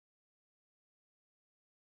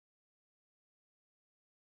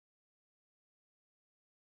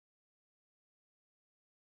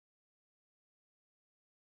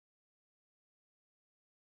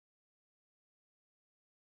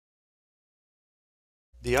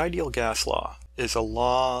The ideal gas law is a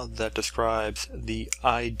law that describes the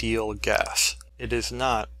ideal gas. It is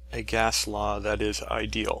not a gas law that is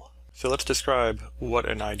ideal. So let's describe what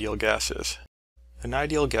an ideal gas is. An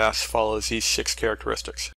ideal gas follows these 6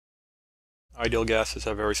 characteristics. Ideal gases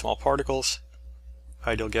have very small particles.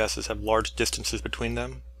 Ideal gases have large distances between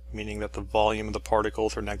them, meaning that the volume of the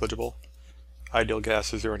particles are negligible. Ideal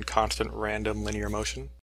gases are in constant random linear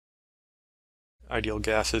motion. Ideal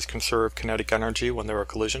gases conserve kinetic energy when there are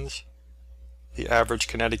collisions. The average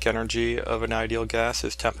kinetic energy of an ideal gas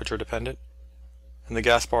is temperature dependent, and the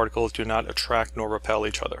gas particles do not attract nor repel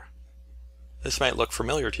each other. This might look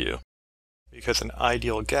familiar to you, because an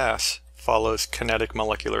ideal gas follows kinetic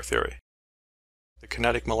molecular theory. The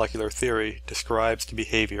kinetic molecular theory describes the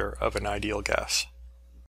behavior of an ideal gas.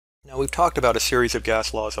 Now, we've talked about a series of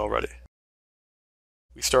gas laws already.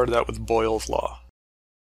 We started out with Boyle's law,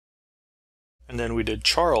 and then we did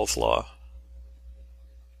Charles' law,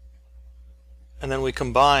 and then we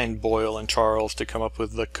combined Boyle and Charles to come up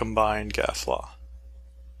with the combined gas law.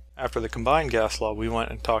 After the combined gas law, we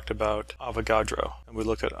went and talked about Avogadro, and we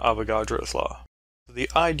looked at Avogadro's law. The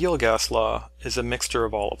ideal gas law is a mixture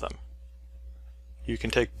of all of them. You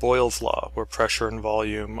can take Boyle's law, where pressure and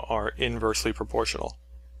volume are inversely proportional.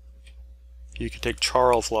 You can take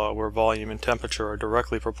Charles' law, where volume and temperature are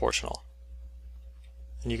directly proportional.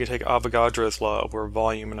 And you can take Avogadro's law, where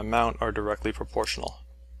volume and amount are directly proportional.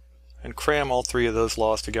 And cram all 3 of those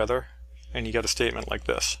laws together, and you get a statement like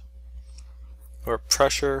this, where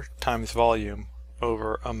pressure times volume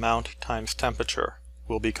over amount times temperature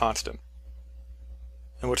will be constant.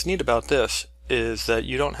 And what's neat about this is that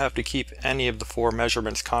you don't have to keep any of the 4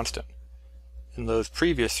 measurements constant. In those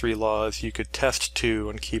previous 3 laws, you could test 2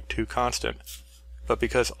 and keep 2 constant. But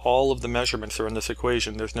because all of the measurements are in this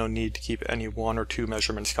equation, there's no need to keep any 1 or 2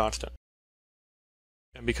 measurements constant.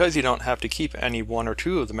 And because you don't have to keep any 1 or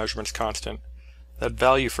 2 of the measurements constant, that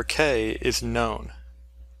value for k is known.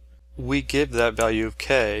 We give that value of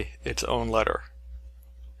k its own letter.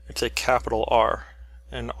 It's a capital R,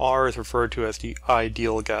 and R is referred to as the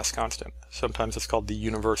ideal gas constant. Sometimes it's called the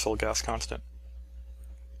universal gas constant.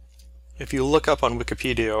 If you look up on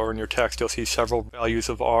Wikipedia or in your text, you'll see several values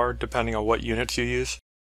of R depending on what units you use.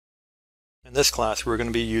 In this class, we're going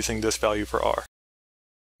to be using this value for R.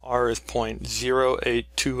 R is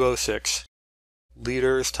 0.08206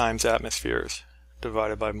 liters times atmospheres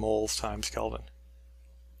divided by moles times Kelvin.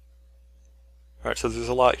 Alright, so there's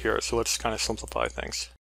a lot here, so let's kind of simplify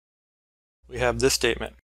things. We have this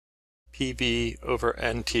statement, PV over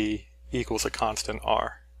NT equals a constant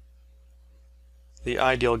R. The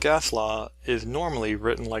ideal gas law is normally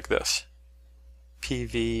written like this,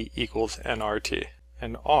 PV equals nRT,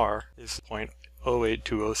 and R is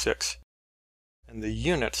 0.08206. And the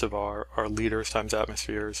units of R are liters times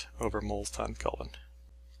atmospheres over moles times Kelvin.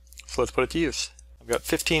 So let's put it to use. I've got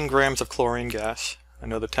 15 grams of chlorine gas. I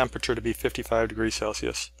know the temperature to be 55 degrees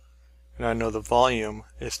Celsius, and I know the volume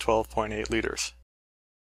is 12.8 liters.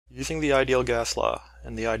 Using the ideal gas law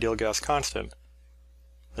and the ideal gas constant,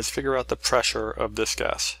 let's figure out the pressure of this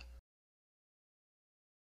gas.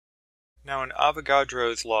 Now, in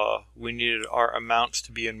Avogadro's law, we needed our amounts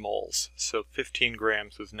to be in moles, so 15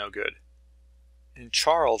 grams was no good. In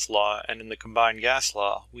Charles' law and in the combined gas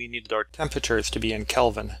law, we needed our temperatures to be in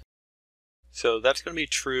Kelvin. So that's going to be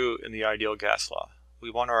true in the ideal gas law.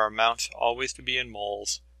 We want our amounts always to be in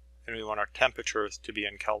moles, and we want our temperatures to be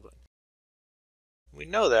in Kelvin. We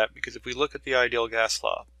know that because if we look at the ideal gas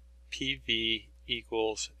law, PV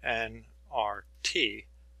equals nRT,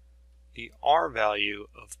 the R value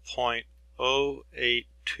of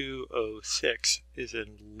 0.08206 is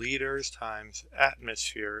in liters times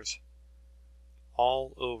atmospheres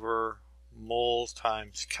all over moles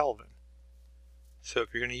times Kelvin. So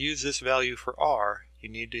if you're going to use this value for R, you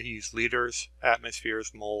need to use liters,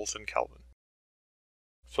 atmospheres, moles, and Kelvin.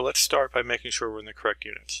 So let's start by making sure we're in the correct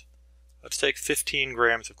units. Let's take 15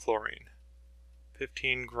 grams of chlorine.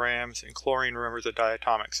 15 grams, and chlorine, remember, is a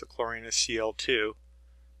diatomic, so chlorine is Cl2,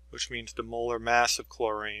 which means the molar mass of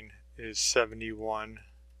chlorine is 71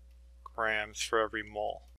 grams for every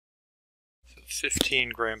mole. So 15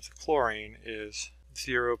 grams of chlorine is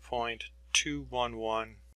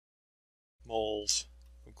 0.211 moles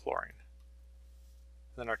of chlorine.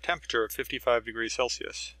 Then our temperature of 55 degrees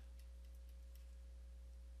Celsius.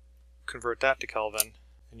 Convert that to Kelvin,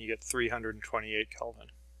 and you get 328 Kelvin.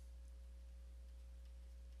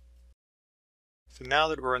 So now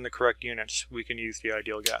that we're in the correct units, we can use the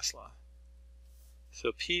ideal gas law.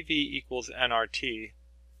 So PV equals nRT,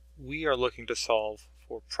 we are looking to solve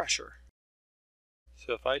for pressure.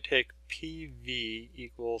 So if I take PV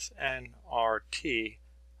equals nRT,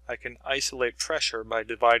 I can isolate pressure by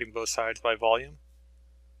dividing both sides by volume.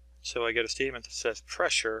 So I get a statement that says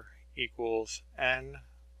pressure equals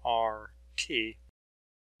nRT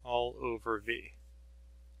all over V.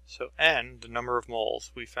 So N, the number of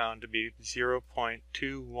moles, we found to be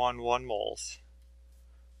 0.211 moles.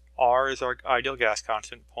 R is our ideal gas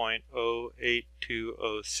constant,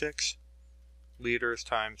 0.08206 liters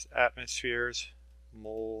times atmospheres,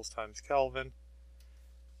 moles times Kelvin.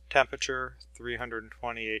 Temperature,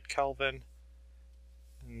 328 Kelvin.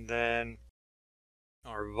 And then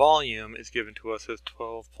our volume is given to us as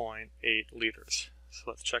 12.8 liters. So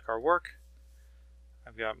let's check our work.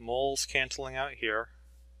 I've got moles canceling out here.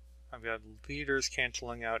 I've got liters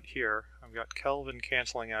canceling out here. I've got Kelvin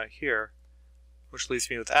canceling out here, which leaves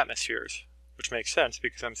me with atmospheres, which makes sense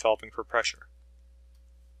because I'm solving for pressure.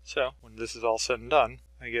 So when this is all said and done,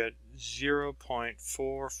 I get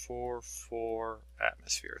 0.444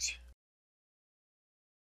 atmospheres.